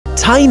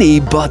tiny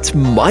but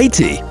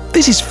mighty.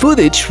 This is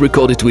footage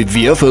recorded with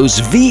Viofo's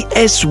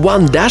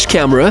VS1 dash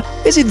camera.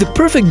 Is it the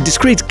perfect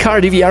discrete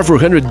car DVR for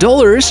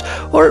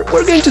 $100? Or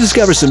we're going to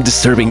discover some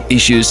disturbing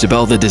issues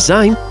about the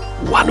design?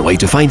 One way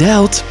to find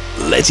out.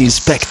 Let's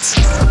inspect.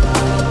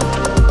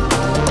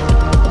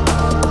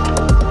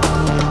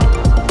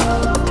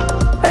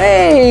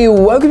 Hey,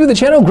 welcome to the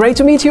channel, great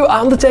to meet you.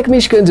 I'm the Tech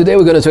Mishka, and today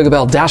we're going to talk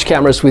about dash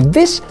cameras with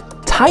this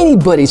tiny,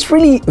 but it's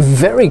really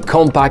very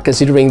compact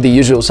considering the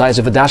usual size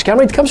of a dash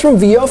camera. It comes from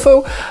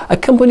Viofo, a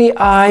company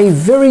I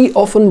very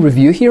often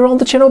review here on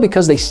the channel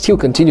because they still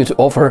continue to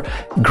offer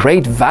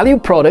great value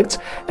products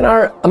and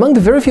are among the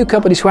very few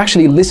companies who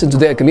actually listen to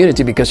their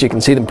community, because you can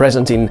see them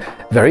present in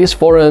various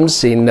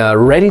forums, in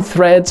Reddit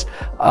threads.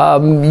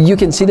 You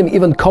can see them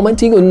even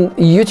commenting on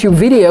YouTube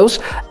videos,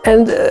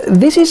 and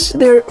this is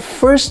their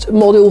first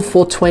model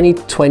for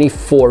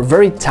 2024.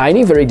 Very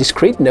tiny, very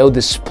discreet, no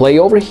display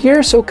over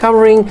here, so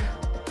covering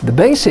the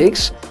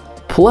basics,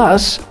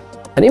 plus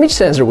an image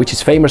sensor which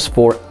is famous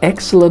for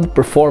excellent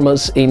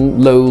performance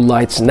in low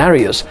light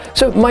scenarios.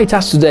 So my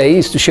task today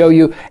is to show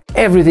you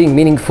everything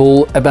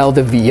meaningful about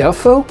the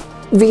Viofo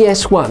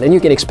VS1, and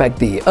you can expect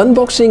the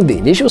unboxing, the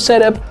initial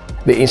setup,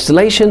 the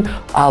installation,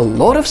 a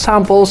lot of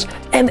samples,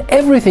 and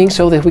everything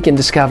so that we can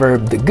discover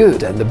the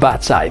good and the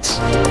bad sides.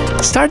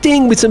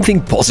 Starting with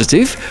something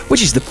positive,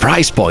 which is the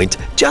price point,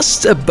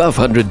 just above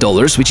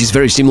 $100, which is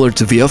very similar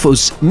to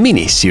Viofo's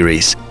Mini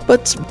series.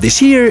 But this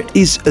here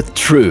is a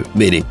true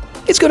Mini.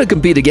 It's gonna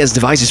compete against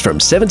devices from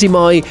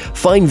 70mi,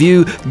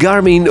 FineView,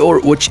 Garmin,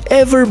 or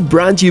whichever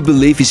brand you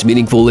believe is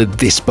meaningful at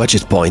this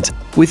budget point,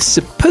 with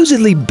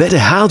supposedly better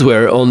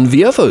hardware on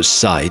Viofo's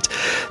side.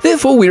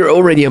 Therefore, we're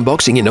already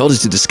unboxing in order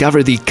to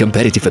discover the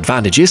competitive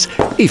advantages,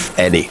 if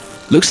any.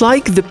 Looks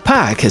like the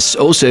pack has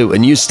also a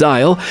new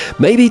style.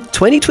 Maybe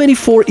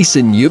 2024 is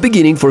a new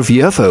beginning for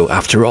Viofo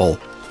after all.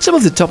 Some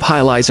of the top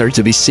highlights are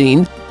to be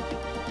seen.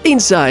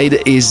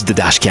 Inside is the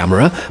dash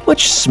camera,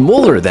 much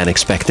smaller than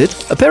expected.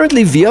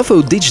 Apparently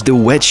Viofo ditched the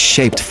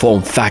wedge-shaped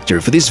form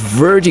factor for this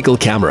vertical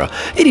camera.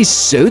 It is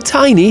so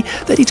tiny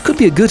that it could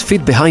be a good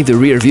fit behind the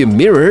rear-view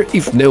mirror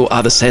if no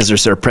other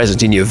sensors are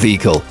present in your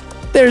vehicle.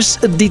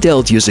 There's a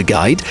detailed user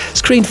guide,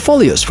 screen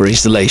folios for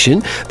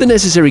installation, the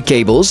necessary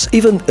cables,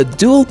 even a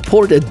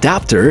dual-port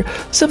adapter,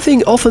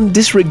 something often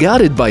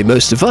disregarded by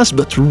most of us,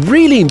 but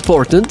really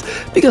important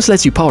because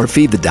lets you power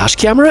feed the dash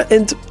camera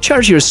and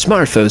charge your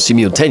smartphone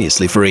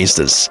simultaneously, for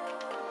instance.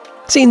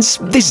 Since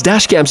this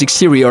dashcam's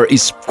exterior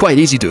is quite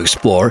easy to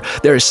explore,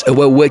 there's a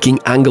well-working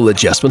angle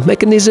adjustment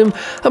mechanism,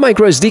 a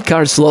microSD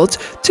card slot,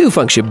 2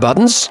 function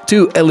buttons,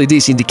 2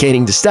 LEDs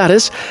indicating the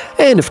status,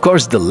 and of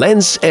course the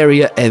lens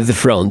area at the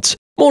front.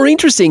 More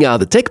interesting are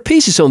the tech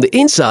pieces on the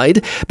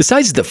inside.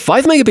 Besides the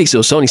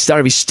 5-megapixel Sony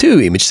Starvis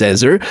 2 image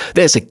sensor,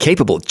 there's a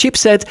capable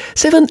chipset,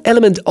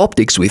 7-element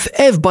optics with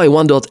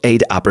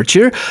f/1.8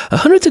 aperture,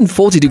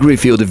 140-degree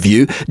field of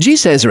view,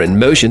 G-sensor and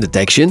motion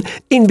detection,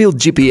 inbuilt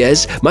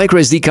GPS,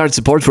 microSD card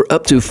support for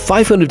up to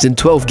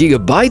 512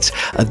 GB,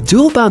 a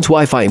dual-band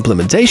Wi-Fi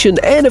implementation,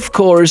 and of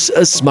course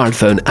a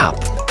smartphone app.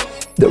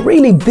 The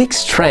really big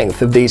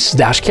strength of this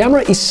dash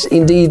camera is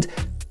indeed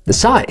the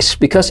size,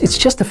 because it's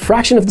just a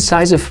fraction of the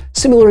size of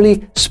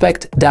similarly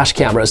spec'd dash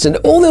cameras, and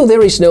although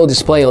there is no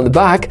display on the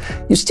back,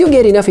 you still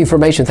get enough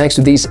information thanks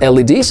to these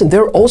LEDs, and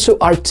there also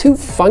are 2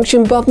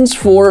 function buttons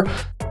for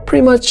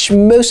pretty much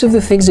most of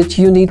the things that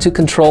you need to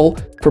control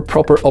for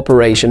proper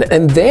operation,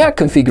 and they are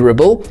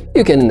configurable.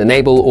 You can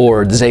enable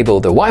or disable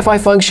the Wi-Fi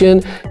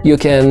function, you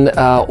can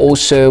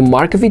also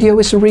mark a video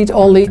as a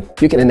read-only,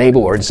 you can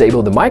enable or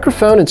disable the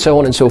microphone, and so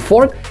on and so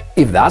forth.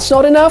 If that's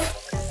not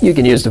enough, you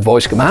can use the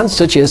voice commands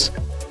such as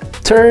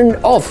turn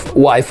off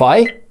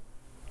Wi-Fi,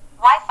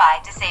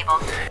 Wi-Fi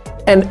disabled,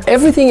 and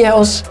everything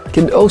else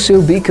can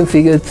also be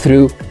configured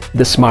through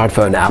the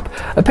smartphone app.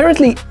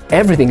 Apparently,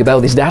 everything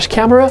about this dash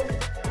camera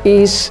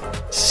is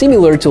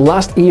similar to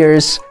last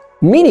year's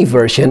Mini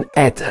version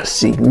at a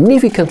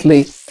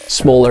significantly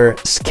smaller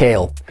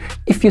scale.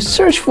 If you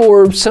search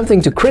for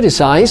something to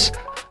criticize,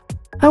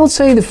 I would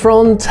say the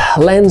front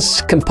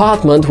lens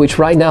compartment, which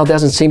right now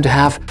doesn't seem to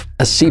have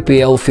a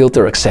CPL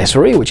filter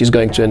accessory, which is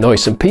going to annoy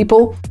some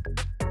people.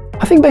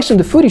 I think based on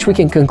the footage we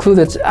can conclude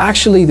that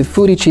actually the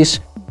footage is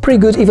pretty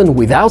good even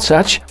without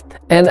such,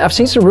 and I've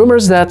seen some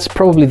rumors that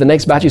probably the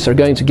next batches are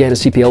going to get a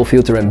CPL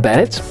filter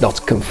embedded,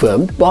 not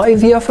confirmed by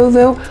Viofo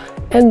though,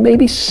 and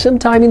maybe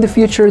sometime in the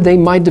future they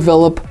might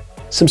develop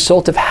some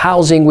sort of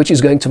housing which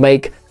is going to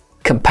make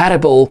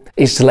compatible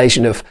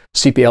installation of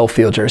CPL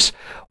filters.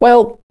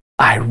 Well,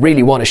 I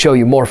really want to show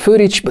you more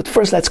footage, but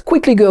first let's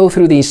quickly go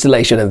through the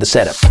installation and the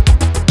setup.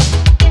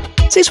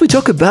 Since we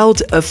talk about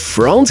a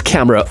front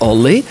camera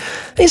only,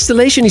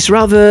 installation is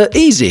rather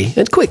easy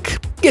and quick.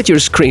 Get your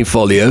screen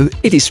folio.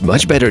 It is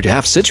much better to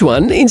have such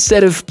one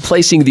instead of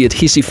placing the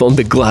adhesive on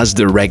the glass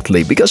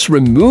directly, because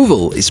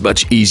removal is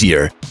much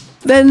easier.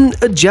 Then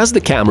adjust the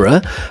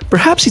camera.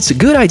 Perhaps it's a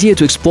good idea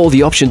to explore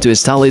the option to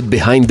install it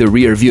behind the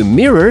rear view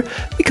mirror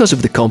because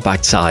of the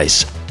compact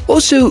size.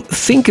 Also,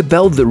 think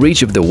about the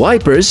reach of the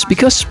wipers,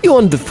 because you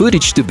want the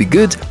footage to be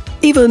good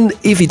even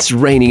if it's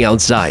raining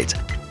outside.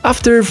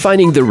 After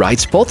finding the right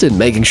spot and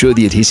making sure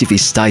the adhesive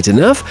is tight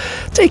enough,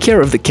 take care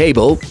of the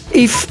cable.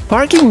 If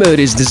parking mode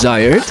is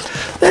desired,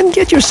 then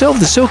get yourself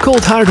the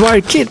so-called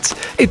hardwired kit.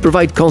 It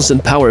provides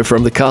constant power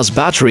from the car's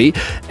battery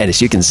and,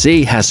 as you can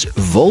see, has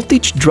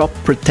voltage drop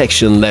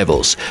protection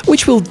levels,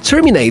 which will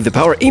terminate the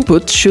power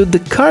input should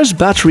the car's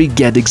battery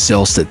get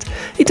exhausted.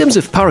 In terms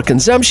of power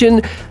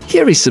consumption,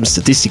 here is some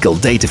statistical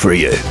data for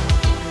you.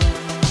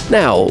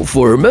 Now,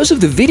 for most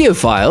of the video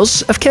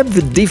files, I've kept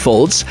the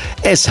defaults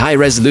as high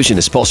resolution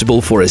as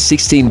possible for a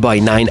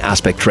 16:9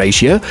 aspect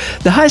ratio.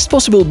 The highest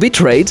possible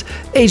bitrate,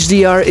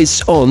 HDR,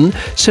 is on,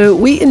 so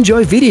we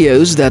enjoy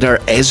videos that are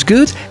as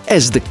good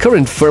as the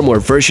current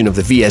firmware version of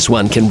the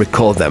VS1 can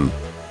record them.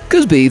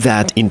 Could be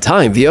that in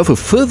time Viofo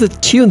further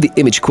tuned the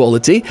image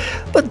quality,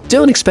 but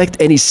don't expect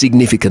any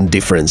significant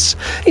difference.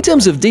 In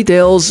terms of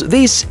details,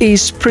 this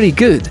is pretty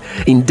good.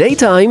 In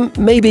daytime,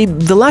 maybe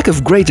the lack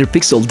of greater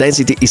pixel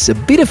density is a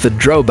bit of a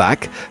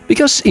drawback,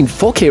 because in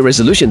 4K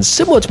resolution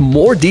somewhat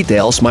more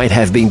details might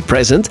have been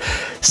present.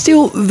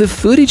 Still, the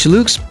footage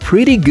looks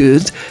pretty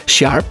good,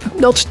 sharp,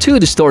 not too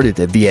distorted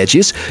at the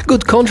edges,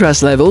 good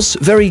contrast levels,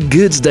 very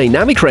good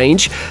dynamic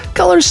range,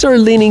 colors are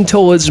leaning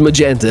towards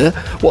magenta.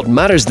 What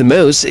matters the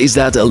most is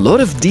that a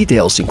lot of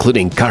details,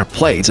 including car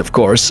plates, of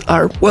course,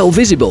 are well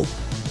visible.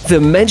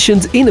 The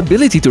mentioned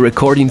inability to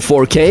record in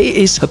 4K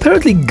is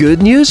apparently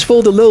good news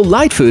for the low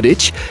light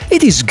footage.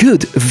 It is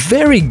good,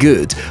 very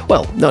good.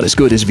 Well, not as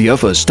good as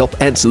Viofo's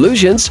top-end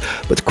solutions,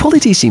 but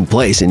quality is in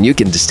place and you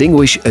can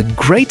distinguish a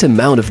great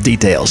amount of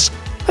details.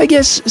 I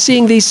guess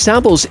seeing these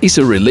samples is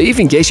a relief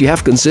in case you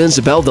have concerns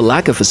about the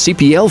lack of a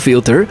CPL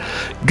filter.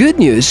 Good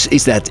news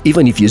is that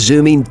even if you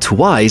zoom in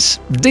twice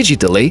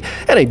digitally,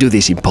 and I do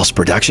this in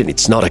post-production,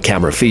 it's not a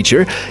camera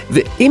feature,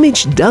 the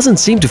image doesn't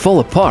seem to fall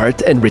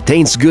apart and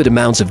retains good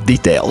amounts of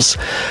details.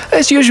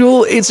 As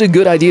usual, it's a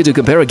good idea to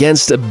compare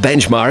against a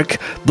benchmark.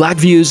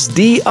 Blackview's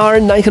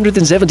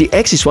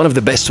DR970X is one of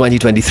the best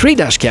 2023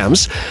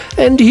 dashcams,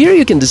 and here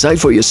you can decide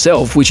for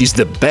yourself which is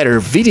the better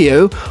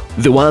video,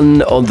 the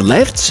one on the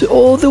left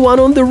or the one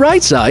on the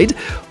right side.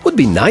 Would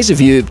be nice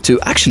of you to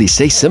actually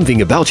say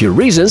something about your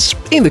reasons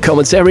in the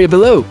comments area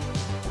below.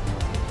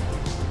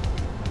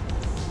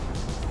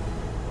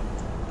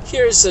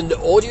 Here's an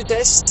audio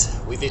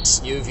test with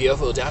this new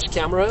Viofo dash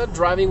camera,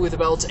 driving with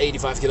about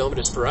 85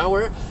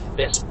 km/h.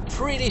 There's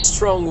pretty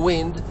strong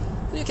wind.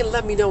 You can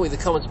let me know in the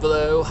comments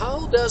below,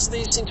 how does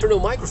this internal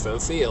microphone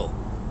feel?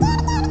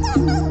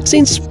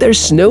 Since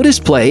there's no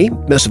display,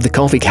 most of the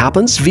config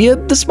happens via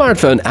the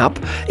smartphone app.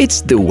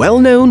 It's the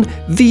well-known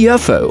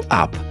Viofo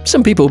app.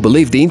 Some people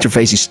believe the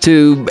interface is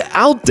too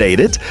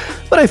outdated,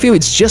 but I feel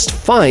it's just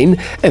fine,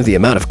 and the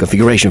amount of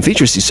configuration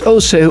features is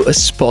also a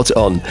spot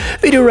on.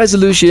 Video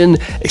resolution,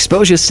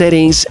 exposure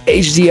settings,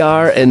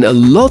 HDR, and a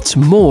lot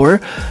more.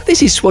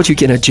 This is what you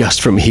can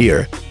adjust from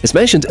here. As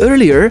mentioned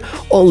earlier,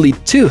 only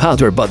 2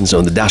 hardware buttons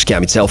on the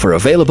dashcam itself are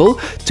available,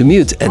 to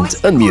mute and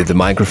unmute the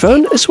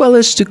microphone, as well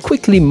as to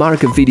quickly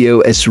mark a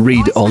video as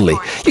read-only.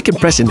 You can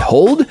press and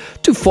hold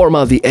to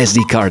format the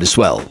SD card as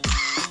well.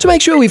 To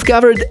make sure we've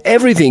covered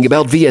everything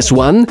about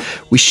VS1,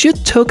 we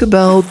should talk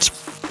about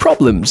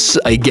problems,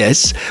 I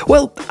guess.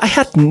 Well, I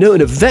had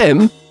none of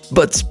them,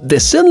 but there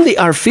certainly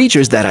are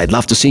features that I'd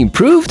love to see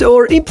improved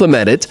or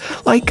implemented,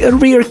 like a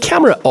rear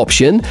camera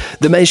option,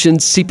 the mentioned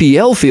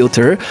CPL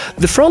filter,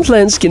 the front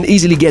lens can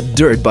easily get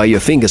dirt by your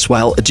fingers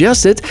while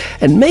adjusted,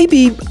 and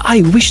maybe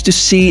I wish to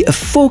see a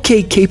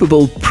 4K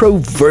capable Pro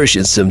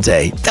version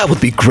someday. That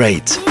would be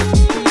great.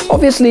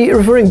 Obviously,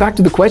 referring back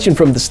to the question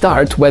from the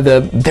start,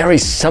 whether there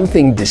is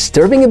something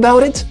disturbing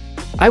about it,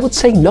 I would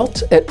say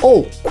not at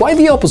all. Quite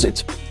the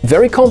opposite.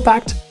 Very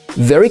compact,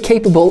 very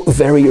capable,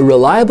 very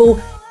reliable,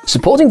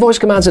 supporting voice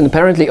commands and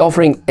apparently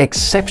offering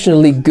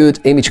exceptionally good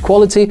image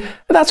quality.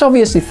 And that's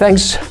obviously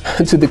thanks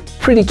to the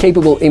pretty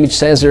capable image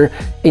sensor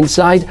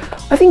inside.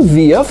 I think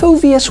Viofo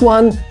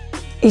VS1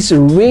 is a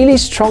really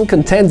strong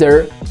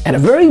contender and a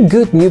very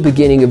good new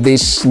beginning of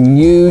this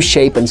new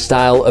shape and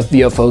style of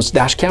Viofo's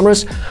dash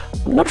cameras.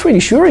 I'm not really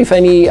sure if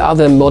any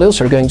other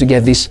models are going to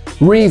get this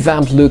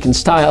revamped look and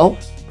style,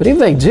 but if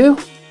they do,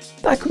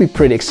 that could be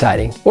pretty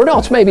exciting. Or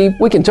not, maybe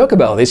we can talk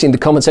about this in the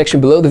comment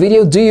section below the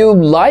video. Do you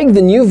like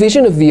the new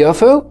vision of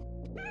Viofo?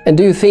 And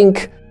do you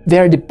think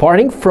they're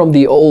departing from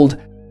the old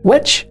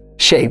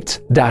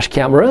wedge-shaped dash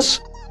cameras?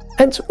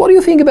 And what do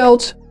you think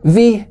about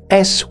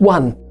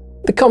VS1?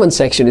 The comment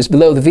section is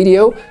below the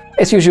video.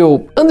 As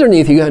usual,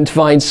 underneath you're going to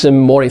find some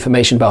more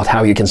information about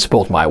how you can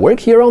support my work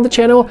here on the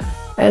channel,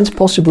 and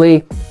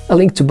possibly a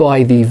link to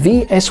buy the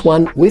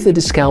VS1 with a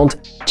discount.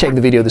 Check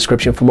the video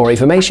description for more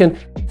information.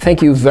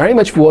 Thank you very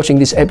much for watching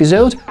this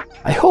episode.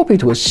 I hope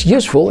it was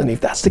useful, and if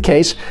that's the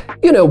case,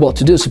 you know what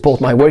to do to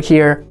support my work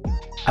here.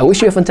 I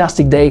wish you a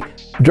fantastic day,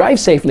 drive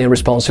safely and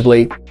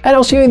responsibly, and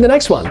I'll see you in the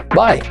next one.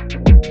 Bye!